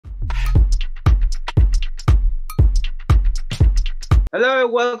Hello,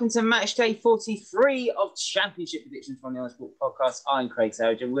 welcome to Matchday 43 of Championship Predictions from the Honest Book Podcast. I'm Craig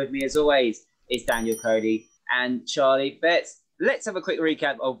Savage, and with me, as always, is Daniel Cody and Charlie Betts. Let's have a quick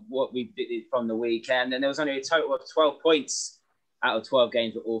recap of what we did from the weekend. And there was only a total of 12 points out of 12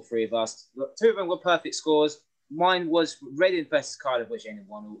 games for all three of us. Two of them were perfect scores. Mine was Reading versus Cardiff, which ended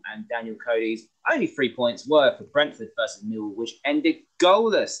 1-1, and Daniel Cody's only 3 points were for Brentford versus Millwall, which ended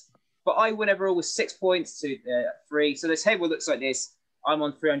goalless. But I win overall with 6 points to 3. So the table looks like this. I'm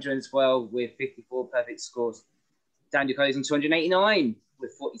on 312 with 54 perfect scores. Daniel Cody's on 289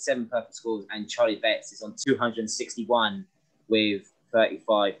 with 47 perfect scores. And Charlie Betts is on 261 with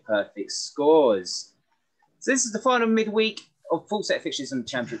 35 perfect scores. So this is the final midweek of full set of fixtures in the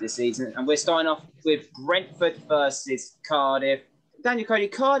Championship this season. And we're starting off with Brentford versus Cardiff. Daniel Cody,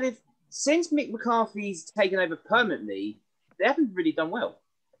 Cardiff, since Mick McCarthy's taken over permanently, they haven't really done well.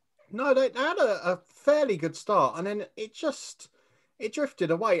 No, they had a fairly good start. And then it drifted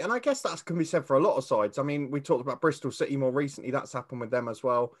away. And I guess that can be said for a lot of sides. I mean, we talked about Bristol City more recently. That's happened with them as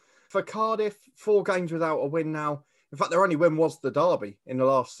well. For Cardiff, 4 games without a win now. In fact, their only win was the derby in the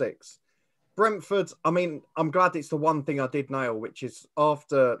last 6. Brentford, I mean, I'm glad it's the one thing I did nail, which is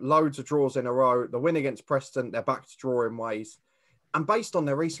after loads of draws in a row, the win against Preston, they're back to drawing ways. And based on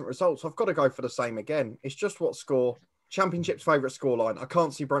their recent results, I've got to go for the same again. It's just what score. Championship's favourite scoreline. I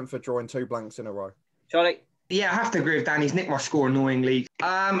can't see Brentford drawing 2 blanks in a row. Charlie? Yeah, I have to agree with Dan. He's nicked my score annoyingly.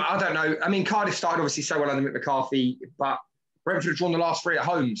 I don't know. I mean, Cardiff started obviously so well under Mick McCarthy, but Brentford have drawn the last 3 at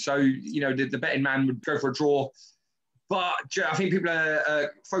home. So, you know, the betting man would go for a draw. But I think people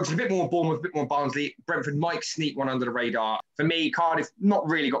are focusing a bit more on Bournemouth, a bit more on Barnsley. Brentford might sneak one under the radar. For me, Cardiff not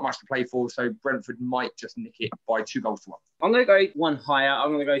really got much to play for, so Brentford might just nick it by 2 goals to 1. I'm going to go one higher.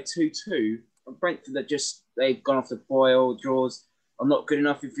 I'm going to go 2-2. Brentford, they've gone off the boil. Draws are not good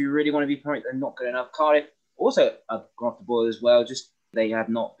enough. If you really want to be promoted, they're not good enough. Cardiff also have gone off the boil as well. Just they have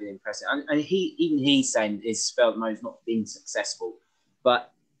not been impressive. And he's saying his spell at the moment has not been successful.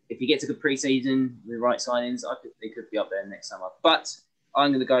 But if he gets a good pre-season with the right signings, I think they could be up there next summer. But I'm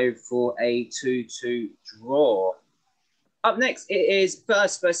going to go for a 2-2 draw. Up next, it is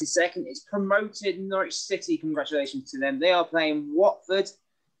first versus second. It's promoted Norwich City. Congratulations to them. They are playing Watford,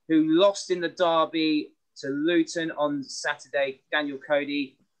 who lost in the derby to Luton on Saturday. Daniel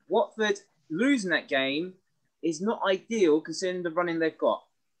Cody. Watford losing that game is not ideal considering the running they've got.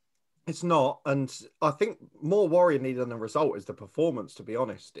 It's not. And I think more worryingly than the result is the performance, to be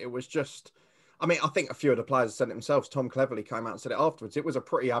honest. It was just, I mean, I think a few of the players said it themselves. Tom Cleverley came out and said it afterwards. It was a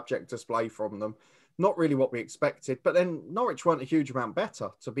pretty abject display from them. Not really what we expected. But then Norwich weren't a huge amount better,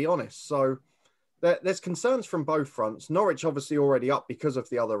 to be honest. So there's concerns from both fronts. Norwich obviously already up because of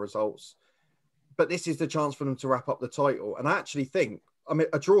the other results. But this is the chance for them to wrap up the title. And I actually think, I mean,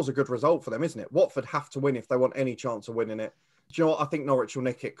 a draw's a good result for them, isn't it? Watford have to win if they want any chance of winning it. Do you know what? I think Norwich will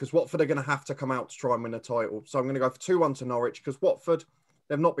nick it because Watford are going to have to come out to try and win the title. So I'm going to go for 2-1 to Norwich because Watford,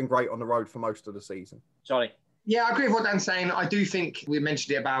 they've not been great on the road for most of the season. Charlie? Yeah, I agree with what Dan's saying. I do think we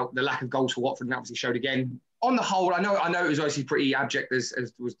mentioned it about the lack of goals for Watford, and that obviously showed again. On the whole, I know it was obviously pretty abject as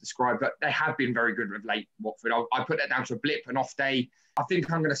was described, but they have been very good of late, Watford. I put that down to a blip, an off day. I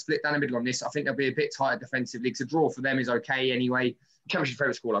think I'm going to split down the middle on this. I think they'll be a bit tighter defensively because a draw for them is okay anyway. Championship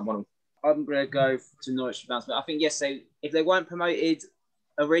favourite scoreline, 1-1. I'm going to go to Norwich bounce. I think, yes, if they weren't promoted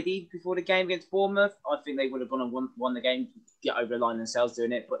already before the game against Bournemouth, I think they would have gone and won the game, get over the line themselves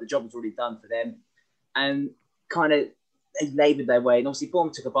doing it. But the job was already done for them. And kind of, they laboured their way. And obviously,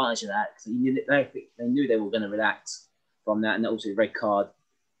 Bournemouth took advantage of that because they knew they were going to relax from that. And also, a red card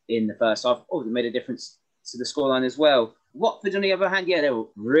in the first half obviously made a difference to the scoreline as well. Watford, on the other hand, yeah, they were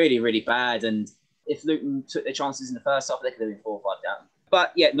really, really bad. And if Luton took their chances in the first half, they could have been 4 or 5 down.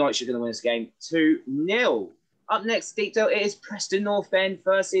 But yeah, Norwich are going to win this game 2-0. Up next, detail, it is Preston North End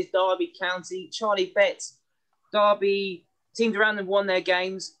versus Derby County. Charlie Betts. Derby teams around them won their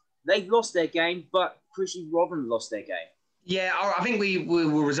games. They've lost their game, but crucially, Rotherham lost their game. Yeah, I think we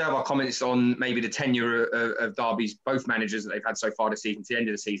will reserve our comments on maybe the tenure of Derby's both managers that they've had so far this season to the end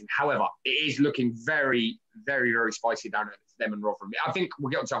of the season. However, it is looking very, very, very spicy down at them and Rotherham. I think we'll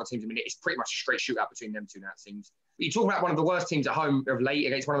get on to other teams in a minute. It's pretty much a straight shootout between them two now, it seems. But you talk about one of the worst teams at home of late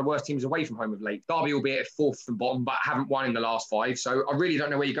against one of the worst teams away from home of late. Derby will be at 4th from bottom, but haven't won in the last 5. So I really don't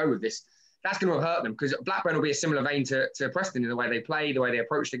know where you go with this. That's going to hurt them because Blackburn will be a similar vein to Preston in the way they play, the way they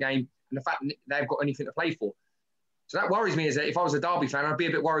approach the game, and the fact that they've got anything to play for. So that worries me is that if I was a Derby fan, I'd be a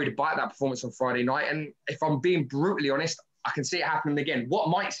bit worried about that performance on Friday night. And if I'm being brutally honest, I can see it happening again. What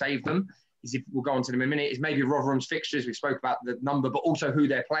might save them is, if we'll go on to them in a minute, is maybe Rotherham's fixtures. We spoke about the number, but also who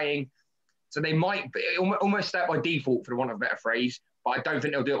they're playing. So they might be almost start by default, for the want of a better phrase, But I don't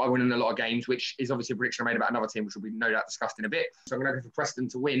think they'll do it by winning a lot of games, which is obviously a prediction I made about another team, which will be no doubt discussed in a bit. So I'm going to go for Preston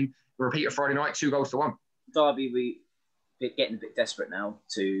to win. A repeat of Friday night, 2-1. Derby, we're getting a bit desperate now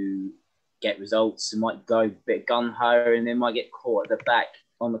to get results. We might go a bit gun-ho and they might get caught at the back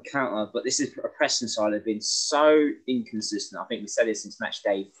on the counter. But this is a Preston side that have been so inconsistent. I think we said this since match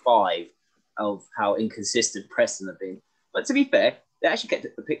day 5 of how inconsistent Preston have been. But to be fair, they actually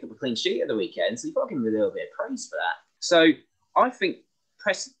picked up a clean sheet at the weekend, so you've got to give them a little bit of praise for that. So I think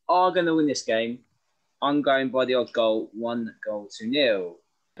Preston are going to win this game. I'm going by the odd goal, 1-0.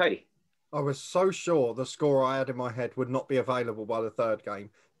 Cody. I was so sure the score I had in my head would not be available by the third game.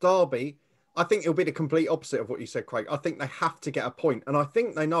 Derby, I think it'll be the complete opposite of what you said, Craig. I think they have to get a point. And I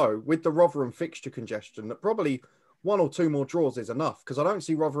think they know, with the Rotherham fixture congestion, that probably 1 or 2 more draws is enough, because I don't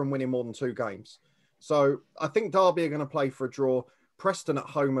see Rotherham winning more than 2 games. So I think Derby are going to play for a draw. Preston at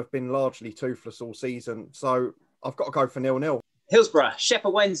home have been largely toothless all season. So I've got to go for 0-0. Hillsborough,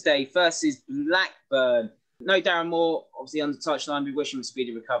 Sheffield Wednesday versus Blackburn. No Darren Moore, obviously on the touchline. We wish him a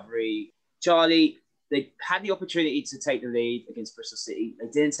speedy recovery. Charlie, they had the opportunity to take the lead against Bristol City. They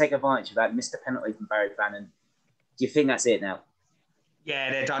didn't take advantage of that. Missed a penalty from Barry Bannon. Do you think that's it now?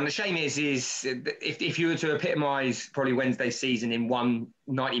 Yeah, they're done. The shame is if you were to epitomise probably Wednesday's season in one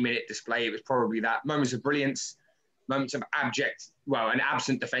 90-minute display, it was probably that. Moments of brilliance, moments of an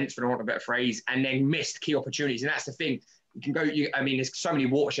absent defence, for want of a better phrase, and then missed key opportunities. And that's the thing. You can go. There's so many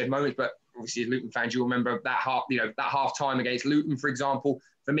watershed moments, but obviously as Luton fans, you'll remember that half time against Luton, for example.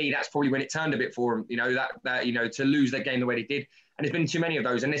 For me, that's probably when it turned a bit for them. To lose that game the way they did, and there's been too many of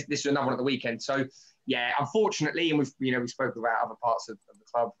those. And this is another one at the weekend. So yeah, unfortunately, and we spoke about other parts of the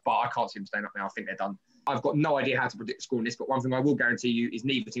club, but I can't see them staying up now. I think they're done. I've got no idea how to predict the score in this, but one thing I will guarantee you is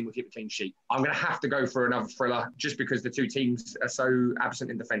neither team will keep a clean sheet. I'm going to have to go for another thriller just because the two teams are so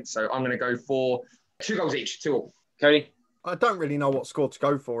absent in defence. So I'm going to go for 2 goals each, 2-2. Cody? I don't really know what score to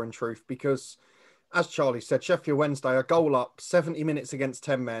go for, in truth, because, as Charlie said, Sheffield Wednesday, a goal up, 70 minutes against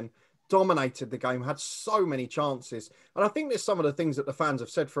 10 men, dominated the game, had so many chances. And I think there's some of the things that the fans have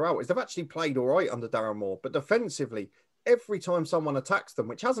said throughout is they've actually played all right under Darren Moore, but defensively, every time someone attacks them,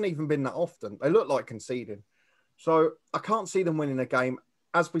 which hasn't even been that often, they look like conceding. So I can't see them winning a game.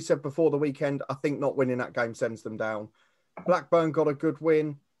 As we said before the weekend, I think not winning that game sends them down. Blackburn got a good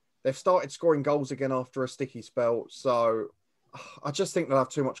win. They've started scoring goals again after a sticky spell. So I just think they'll have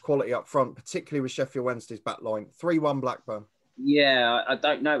too much quality up front, particularly with Sheffield Wednesday's back line. 3-1 Blackburn. Yeah, I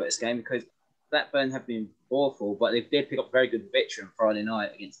don't know about this game because Blackburn have been awful, but they did pick up a very good victory on Friday night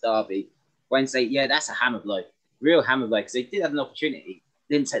against Derby. Wednesday, yeah, that's a hammer blow. Real hammer blow, because they did have an opportunity,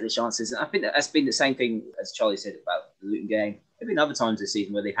 didn't take the chances. And I think that's been the same thing as Charlie said about the Luton game. There have been other times this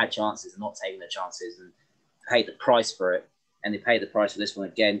season where they've had chances and not taking the chances and paid the price for it. And they paid the price for this one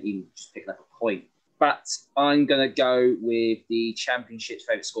again, even just picking up a point. But I'm going to go with the Championship's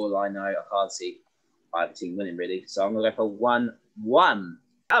favourite scoreline. No, I can't see either team winning, really. So I'm going to go for 1-1.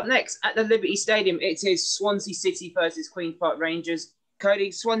 Up next, at the Liberty Stadium, it is Swansea City versus Queen's Park Rangers.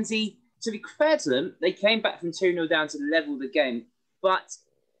 Cody, Swansea, to be fair to them, they came back from 2-0 down to level the game. But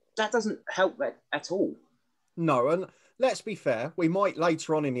that doesn't help at all. No, and let's be fair, we might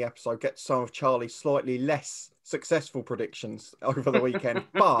later on in the episode get some of Charlie's slightly less successful predictions over the weekend.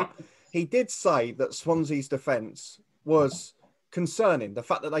 But he did say that Swansea's defence was concerning, the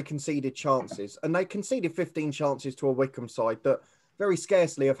fact that they conceded chances. And they conceded 15 chances to a Wycombe side that very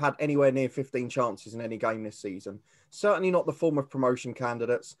scarcely have had anywhere near 15 chances in any game this season. Certainly not the form of promotion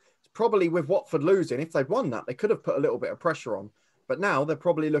candidates. Probably with Watford losing, if they'd won that, they could have put a little bit of pressure on. But now they're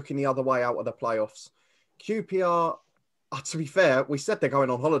probably looking the other way out of the playoffs. QPR, to be fair, we said they're going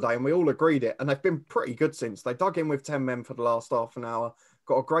on holiday and we all agreed it. And they've been pretty good since. They dug in with 10 men for the last half an hour.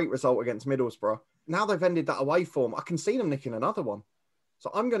 Got a great result against Middlesbrough. Now they've ended that away form. I can see them nicking another one.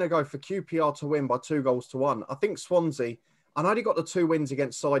 So I'm going to go for QPR to win by 2-1. I think Swansea, I know they got the 2 wins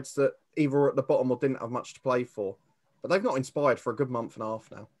against sides that either were at the bottom or didn't have much to play for. But they've not inspired for a good month and a half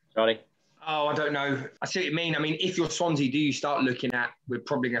now. Charlie? Oh, I don't know. I see what you mean. I mean, if you're Swansea, do you start looking at, we're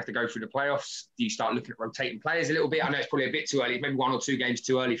probably going to have to go through the playoffs. Do you start looking at rotating players a little bit? I know it's probably a bit too early, maybe 1 or 2 games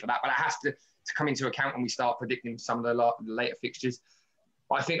too early for that, but it has to come into account when we start predicting some of the later fixtures.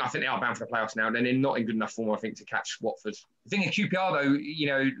 But I think they are bound for the playoffs now. They're not in good enough form, I think, to catch Watford. The thing in QPR,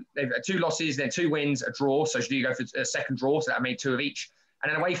 though, they've had 2 losses, then 2 wins, a draw. So should you go for a second draw? So that made 2 of each.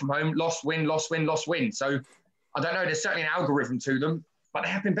 And then away from home, loss, win, loss, win, loss, win. So I don't know. There's certainly an algorithm to them. But they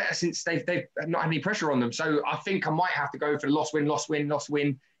have been better since they've not had any pressure on them. So I think I might have to go for the loss, win, loss, win, loss,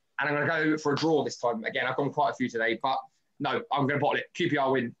 win. And I'm going to go for a draw this time. Again, I've gone quite a few today. But no, I'm going to bottle it.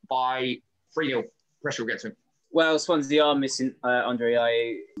 QPR win by 3-0. Pressure will get to him. Well, Swansea are missing Andre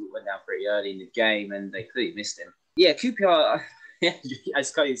Ayew, who went down pretty early in the game, and they clearly missed him. Yeah, QPR,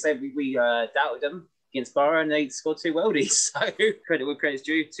 as Cody said, we doubted them against Borough and they scored 2 worldies. So credit where credit's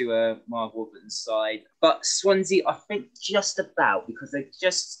due to Mark Warburton's side. But Swansea, I think just about, because they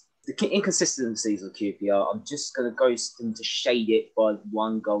just, the inconsistencies of QPR, I'm just going to go them to shade it by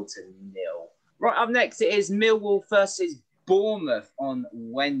 1-0. Right, up next it is Millwall versus Bournemouth on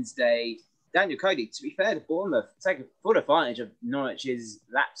Wednesday. Daniel, Cody, to be fair to Bournemouth, take full advantage of Norwich's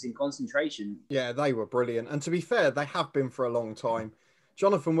lapse in concentration. Yeah, they were brilliant. And to be fair, they have been for a long time.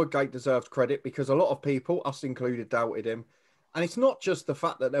 Jonathan Woodgate deserves credit because a lot of people, us included, doubted him. And it's not just the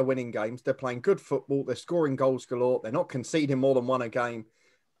fact that they're winning games. They're playing good football. They're scoring goals galore. They're not conceding more than 1 a game.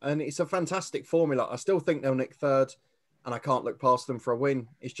 And it's a fantastic formula. I still think they'll nick 3rd, and I can't look past them for a win.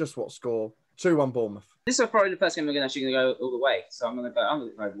 It's just what score. 2-1 Bournemouth. This is probably the first game we're actually going to go all the way. So I'm going to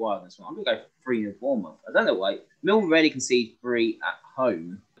go wild on this one. I'm going to go 3-0 Bournemouth. I don't know why. Mill already conceded 3 at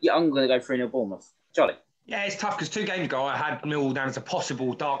home. Yeah, I'm going to go 3-0 Bournemouth. Charlie? Yeah, it's tough because 2 games ago I had Millwall down as a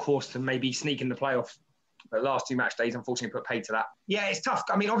possible dark horse to maybe sneak in the playoffs. But the last 2 match days, unfortunately, put paid to that. Yeah, it's tough.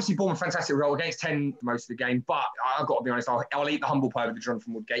 I mean, obviously, Bournemouth, fantastic result against 10 most of the game. But I've got to be honest, I'll eat the humble pie with the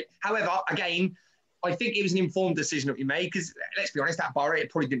Jonathan Woodgate. However, again, I think it was an informed decision that we made because, let's be honest, that Borough, it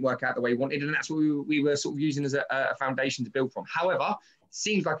probably didn't work out the way we wanted. And that's what we were sort of using as a foundation to build from. However, it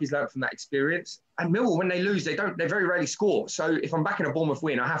seems like he's learned from that experience. And Millwall, when they lose, they very rarely score. So if I'm backing a Bournemouth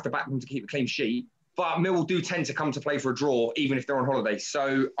win, I have to back them to keep a clean sheet. But Millwall do tend to come to play for a draw, even if they're on holiday.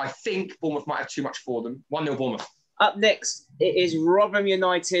 So I think Bournemouth might have too much for them. 1-0 Bournemouth. Up next, it is Rotherham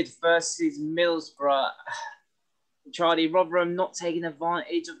United versus Middlesbrough. Charlie, Rotherham not taking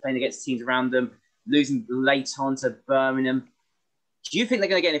advantage of playing against teams around them, losing late on to Birmingham. Do you think they're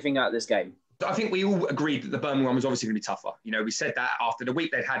going to get anything out of this game? I think we all agreed that the Birmingham one was obviously going to be tougher. You know, we said that after the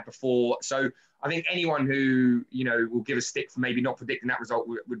week they'd had before. So I think anyone who, you know, will give a stick for maybe not predicting that result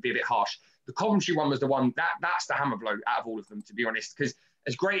would be a bit harsh. The Coventry one was the one, that's the hammer blow out of all of them, to be honest, because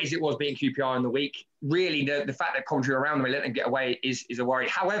as great as it was beating QPR in the week, really the fact that Coventry were around them and let them get away is a worry.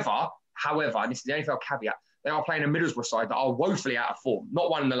 However, and this is the EFL caveat, they are playing a Middlesbrough side that are woefully out of form,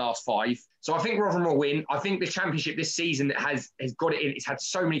 not won in the last 5. So I think Rotherham will win. I think the Championship this season has got it in. It's had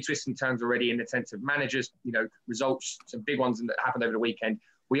so many twists and turns already in the sense of managers, you know, results, some big ones that happened over the weekend.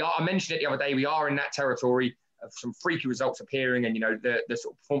 I mentioned it the other day, we are in that territory of some freaky results appearing and, you know, the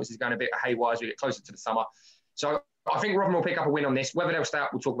sort of performance is going a bit haywire as we get closer to the summer. So I think Rotherham will pick up a win on this. Whether they'll stay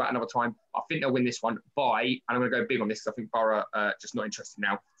up, we'll talk about another time. I think they'll win this one by, and I'm going to go big on this because I think Borough just not interested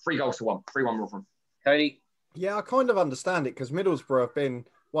now. 3-1. 3-1 Rotherham. Cody? Yeah, I kind of understand it because Middlesbrough have been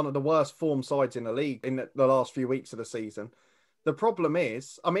one of the worst form sides in the league in the last few weeks of the season. The problem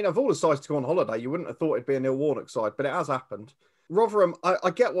is, I mean, of all the sides to go on holiday, you wouldn't have thought it'd be a Neil Warnock side, but it has happened. Rotherham, I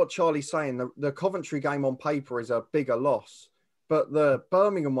get what Charlie's saying. The Coventry game on paper is a bigger loss, but the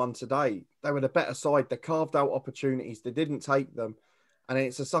Birmingham one today, they were the better side. They carved out opportunities. They didn't take them. And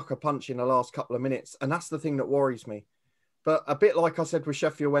it's a sucker punch in the last couple of minutes. And that's the thing that worries me. But a bit like I said with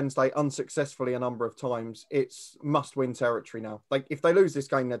Sheffield Wednesday, unsuccessfully a number of times, it's must-win territory now. Like, if they lose this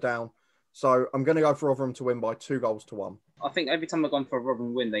game, they're down. So I'm going to go for Rotherham to win by 2-1. I think every time I've gone for a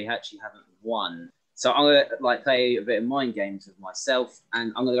Rotherham win, they actually haven't won. So I'm going to play a bit of mind games with myself,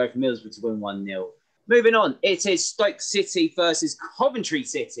 and I'm going to go for Middlesbrough to win 1-0. Moving on, it is Stoke City versus Coventry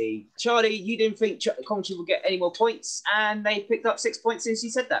City. Charlie, you didn't think Coventry would get any more points, and they picked up 6 points since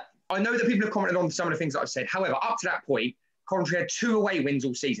you said that. I know that people have commented on some of the things that I've said. However, up to that point, Coventry had 2 away wins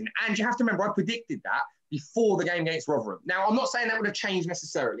all season. And you have to remember, I predicted that before the game against Rotherham. Now, I'm not saying that would have changed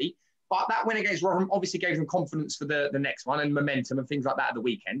necessarily, but that win against Rotherham obviously gave them confidence for the next one and momentum and things like that at the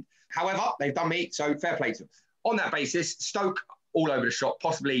weekend. However, they've done me, so fair play to them. On that basis, Stoke all over the shop.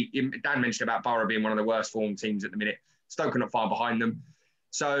 Possibly, Dan mentioned about Borough being one of the worst form teams at the minute. Stoke are not far behind them.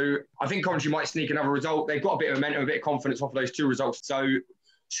 So I think Coventry might sneak another result. They've got a bit of momentum, a bit of confidence off of those 2 results. So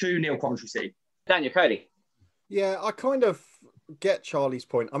 2-0 Coventry City. Daniel, Cody. Yeah, I kind of get Charlie's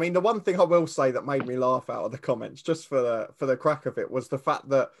point. I mean, the one thing I will say that made me laugh out of the comments, just for the crack of it, was the fact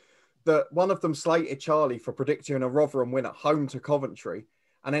that one of them slated Charlie for predicting a Rotherham win at home to Coventry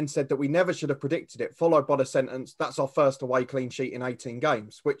and then said that we never should have predicted it, followed by the sentence, that's our first away clean sheet in 18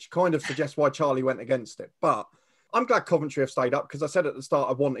 games, which kind of suggests why Charlie went against it. But I'm glad Coventry have stayed up because I said at the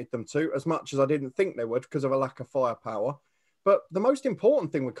start I wanted them to, as much as I didn't think they would because of a lack of firepower. But the most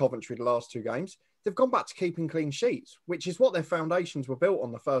important thing with Coventry the last 2 games, they've gone back to keeping clean sheets, which is what their foundations were built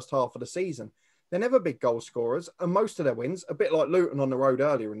on the first half of the season. They're never big goal scorers, and most of their wins, a bit like Luton on the road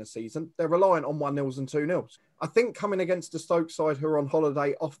earlier in the season, they're reliant on 1-0s and 2-0s. I think coming against the Stoke side who are on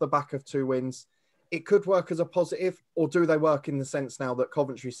holiday off the back of 2 wins, it could work as a positive, or do they work in the sense now that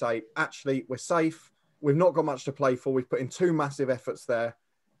Coventry say, actually, we're safe, we've not got much to play for, we've put in 2 massive efforts there,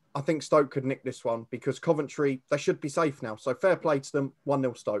 I think Stoke could nick this one because Coventry, they should be safe now. So fair play to them,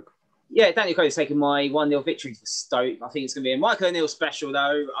 1-0 Stoke. Yeah, Daniel Cody's taking my 1-0 victory for Stoke. I think it's going to be a Michael O'Neill special,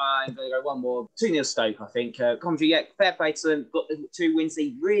 though. I'm going to go one more. 2-0 Stoke, I think. Coventry, yeah, fair play to them. Got the 2 wins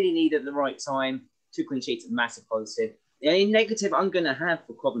they really needed at the right time. 2 clean sheets, massive positive. The only negative I'm going to have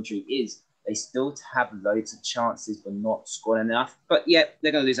for Coventry is they still have loads of chances but not scoring enough. But yeah,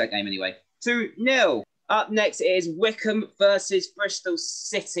 they're going to lose that game anyway. 2-0. Up next is Wickham versus Bristol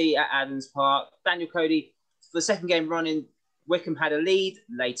City at Adams Park. Daniel Cody, for the second game running, Wickham had a lead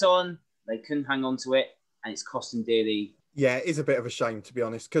late on. They couldn't hang on to it, and it's cost them dearly. Yeah, it is a bit of a shame, to be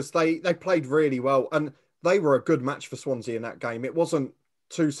honest, because they played really well, and they were a good match for Swansea in that game. It wasn't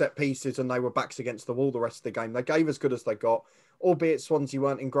 2 set pieces and they were backs against the wall the rest of the game. They gave as good as they got, albeit Swansea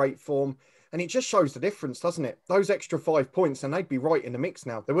weren't in great form. And it just shows the difference, doesn't it? Those extra 5 points, and they'd be right in the mix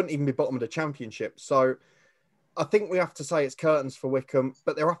now. They wouldn't even be bottom of the Championship. So I think we have to say it's curtains for Wickham,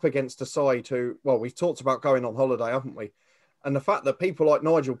 but they're up against a side who, well, we've talked about going on holiday, haven't we? And the fact that people like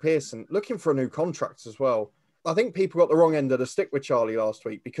Nigel Pearson looking for a new contract as well. I think people got the wrong end of the stick with Charlie last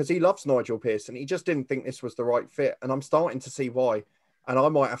week because he loves Nigel Pearson. He just didn't think this was the right fit. And I'm starting to see why. And I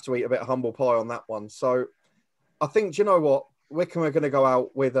might have to eat a bit of humble pie on that one. So I think, do you know what? Wickham are going to go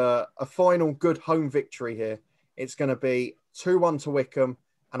out with a final good home victory here. It's going to be 2-1 to Wickham.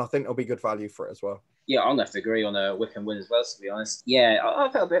 And I think there'll be good value for it as well. Yeah, I'm going to have to agree on a Wickham win as well, to be honest. Yeah, I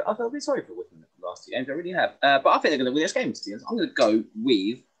felt a bit sorry for Wickham last 2 games. I really have. But I think they're going to win this game, to be honest. I'm going to go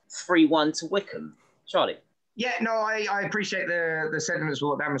with 3-1 to Wickham. Charlie? Yeah, no, I appreciate the sentiments of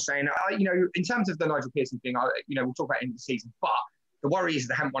what Dan was saying. In terms of the Nigel Pearson thing, we'll talk about it in the season. But the worry is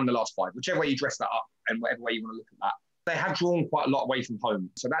they haven't won the last 5, whichever way you dress that up and whatever way you want to look at that. They have drawn quite a lot away from home.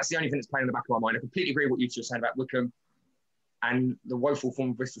 So that's the only thing that's playing in the back of my mind. I completely agree with what you two were saying about Wickham and the woeful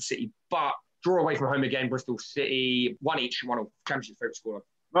form of Bristol City. But draw away from home again, Bristol City, 1 each, 1 Championship favourite scorer.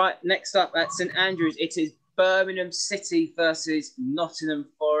 Right, next up at St Andrews, it is Birmingham City versus Nottingham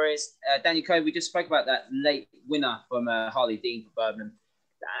Forest. Daniel Cole, we just spoke about that late winner from Harley Dean for Birmingham.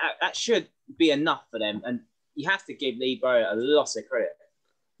 That should be enough for them. And you have to give Lee Bowyer a lot of credit.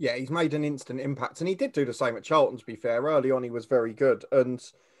 Yeah, he's made an instant impact. And he did do the same at Charlton, to be fair. Early on, he was very good. And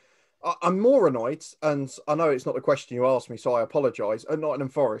I'm more annoyed, and I know it's not the question you asked me, so I apologise, at Nottingham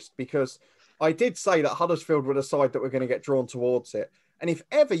Forest, because I did say that Huddersfield were the side that were going to get drawn towards it. And if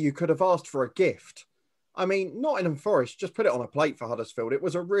ever you could have asked for a gift, I mean, Nottingham Forest, just put it on a plate for Huddersfield. It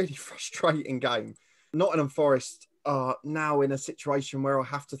was a really frustrating game. Nottingham Forest are now in a situation where I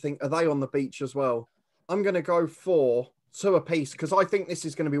have to think, are they on the beach as well? I'm going to go for 2 apiece because I think this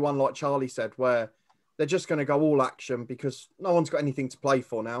is going to be one, like Charlie said, where they're just going to go all action because no one's got anything to play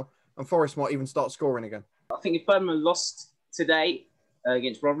for now. And Forest might even start scoring again. I think if Birmingham lost today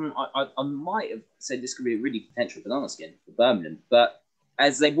against Rotherham, I might have said this could be a really potential banana skin for Birmingham. But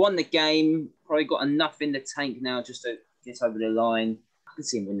as they've won the game, probably got enough in the tank now just to get over the line. I can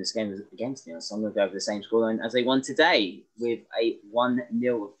see them win this game against me, so I'm going to go over the same scoreline as they won today with a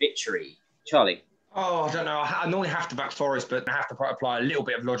 1-0 victory. Charlie? Oh, I don't know. I normally have to back Forest, but I have to apply a little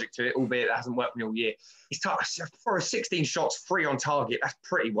bit of logic to it, albeit it hasn't worked for me all year. It's tough. For 16 shots, 3 on target, that's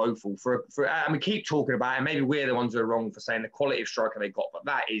pretty woeful. And we keep talking about it, and maybe we're the ones who are wrong for saying the quality of striker they got, but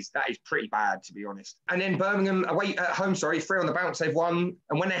that is pretty bad, to be honest. And then Birmingham, away at home, 3 on the bounce, they've won.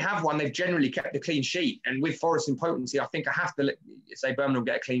 And when they have won, they've generally kept a clean sheet. And with Forest in potency, I think I have to say Birmingham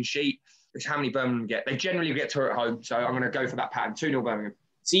get a clean sheet. Which how many Birmingham get? They generally get 2 at home, so I'm going to go for that pattern. 2-0 Birmingham.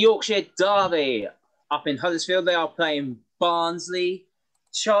 So Yorkshire Derby. Up in Huddersfield, they are playing Barnsley.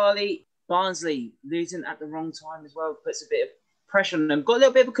 Charlie, Barnsley losing at the wrong time as well puts a bit of pressure on them. Got a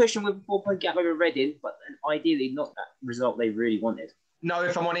little bit of a cushion with a 4-point gap over Reading, but ideally not that result they really wanted. No,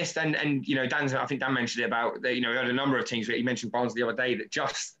 if I'm honest, and I think Dan mentioned it about, we had a number of teams, but he mentioned Barnsley the other day, that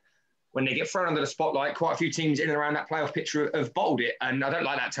just when they get thrown under the spotlight, quite a few teams in and around that playoff picture have bottled it. And I don't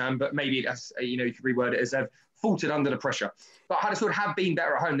like that term, but maybe that's, you could reword it as they've faltered under the pressure. But Huddersfield have been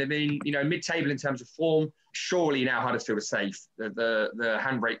better at home. They've been, mid-table in terms of form. Surely now Huddersfield is safe. The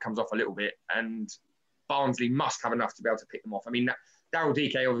handbrake comes off a little bit, and Barnsley must have enough to be able to pick them off. I mean, Daryl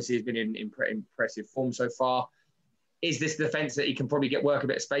DK obviously has been in impressive form so far. Is this the defence that he can probably get work a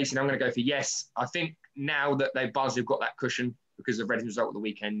bit of space? And I'm going to go for yes. I think now that Barnsley have got that cushion because of Reading's result of the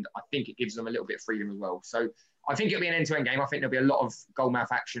weekend, I think it gives them a little bit of freedom as well. So I think it'll be an end-to-end game. I think there'll be a lot of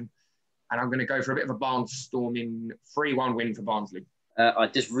goalmouth action. And I'm going to go for a bit of a barnstorming 3-1 win for Barnsley. I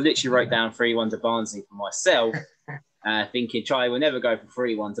just literally wrote down 3-1 to Barnsley for myself, thinking Charlie will never go for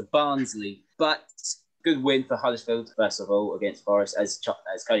 3-1 to Barnsley. But good win for Huddersfield, first of all, against Forest, as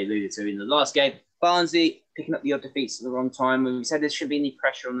Cody alluded to in the last game. Barnsley picking up the odd defeats at the wrong time. We said there shouldn't be any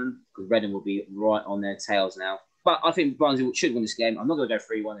pressure on them because Reading will be right on their tails now. But I think Barnsley should win this game. I'm not going to go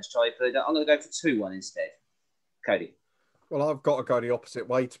 3-1 as Charlie put it. I'm going to go for 2-1 instead. Cody. Well, I've got to go the opposite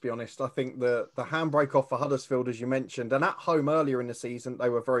way, to be honest. I think the handbrake off for Huddersfield, as you mentioned, and at home earlier in the season, they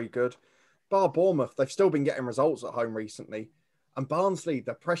were very good. Bar Bournemouth, they've still been getting results at home recently. And Barnsley,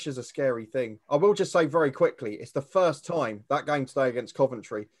 the pressure's a scary thing. I will just say very quickly, it's the first time, that game today against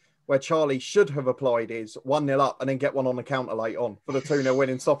Coventry, where Charlie should have applied his 1-0 up and then get one on the counter late on for the 2-0 win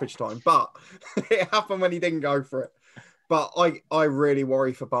in stoppage time. But it happened when he didn't go for it. But I really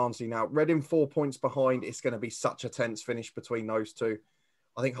worry for Barnsley now. Reading 4 points behind. It's going to be such a tense finish between those two.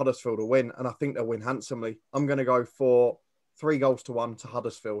 I think Huddersfield will win, and I think they'll win handsomely. I'm going to go for 3-1 to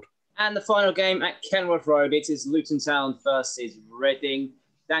Huddersfield. And the final game at Kenilworth Road, it is Luton Town versus Reading.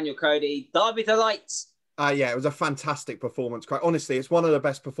 Daniel Cody, Derby Delights. Yeah, it was a fantastic performance. Quite honestly, it's one of the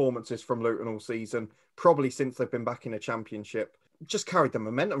best performances from Luton all season, probably since they've been back in the Championship. Just carried the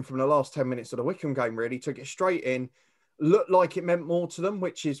momentum from the last 10 minutes of the Wycombe game, really. Took it straight in. Looked like it meant more to them,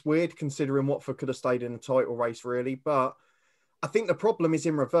 which is weird considering Watford could have stayed in the title race, really. But I think the problem is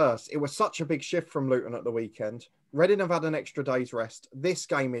in reverse. It was such a big shift from Luton at the weekend. Reading have had an extra day's rest. This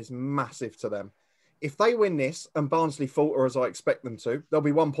game is massive to them. If they win this and Barnsley falter as I expect them to, there'll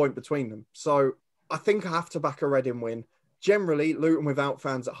be 1 point between them. So I think I have to back a Reading win. Generally, Luton without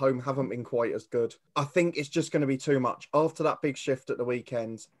fans at home haven't been quite as good. I think it's just going to be too much. After that big shift at the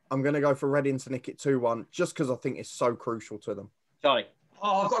weekend, I'm going to go for Reading to nick it 2-1, just because I think it's so crucial to them. Charlie.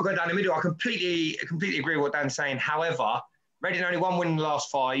 Oh, I've got to go down the middle. I completely agree with what Dan's saying. However, Reading only 1 win in the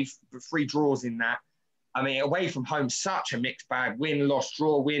last 5, but 3 draws in that. I mean, away from home, such a mixed bag. Win, loss,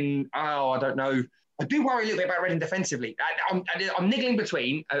 draw, win. Oh, I don't know. I do worry a little bit about Reading defensively. I'm niggling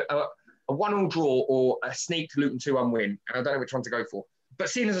between a 1-1 draw or a sneak Luton 2-1 win, and I don't know which one to go for. But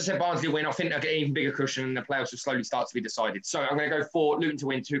seeing as I said Barnsley win, I think they'll get an even bigger cushion and the playoffs will slowly start to be decided. So I'm going to go for Luton to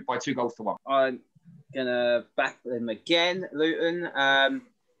win by 2-1. I'm going to back them again, Luton.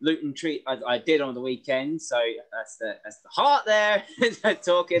 Luton treat I did on the weekend, so that's the heart there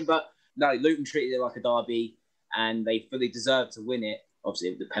talking. But no, Luton treated it like a derby, and they fully deserved to win it.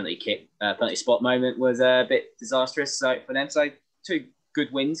 Obviously, the penalty spot moment was a bit disastrous for them. So 2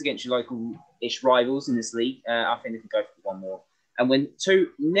 good wins against your local-ish rivals in this league. I think they can go for 1 more and win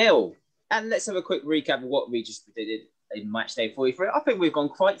 2-0. And let's have a quick recap of what we just predicted in Matchday 43. I think we've gone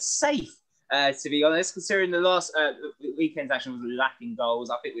quite safe, to be honest, considering the last weekend's action was lacking goals.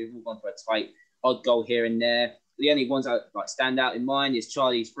 I think we've all gone for a tight odd goal here and there. The only ones that stand out in mind is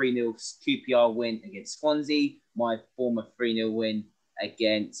Charlie's 3-0 QPR win against Swansea, my former 3-0 win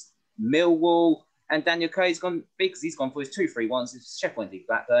against Millwall. And Daniel Cody's gone big because he's gone for his 2-3-1s with Sheffield Wednesday,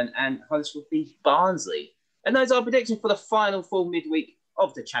 Blackburn, and Huddersfield v Barnsley. And those are our predictions for the final full midweek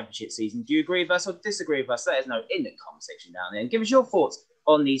of the Championship season. Do you agree with us or disagree with us? Let us know in the comment section down there and give us your thoughts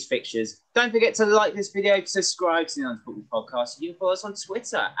on these fixtures. Don't forget to like this video, subscribe to the Honest Football Podcast. You can follow us on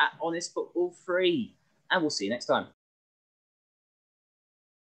Twitter at HonestFootball3. And we'll see you next time.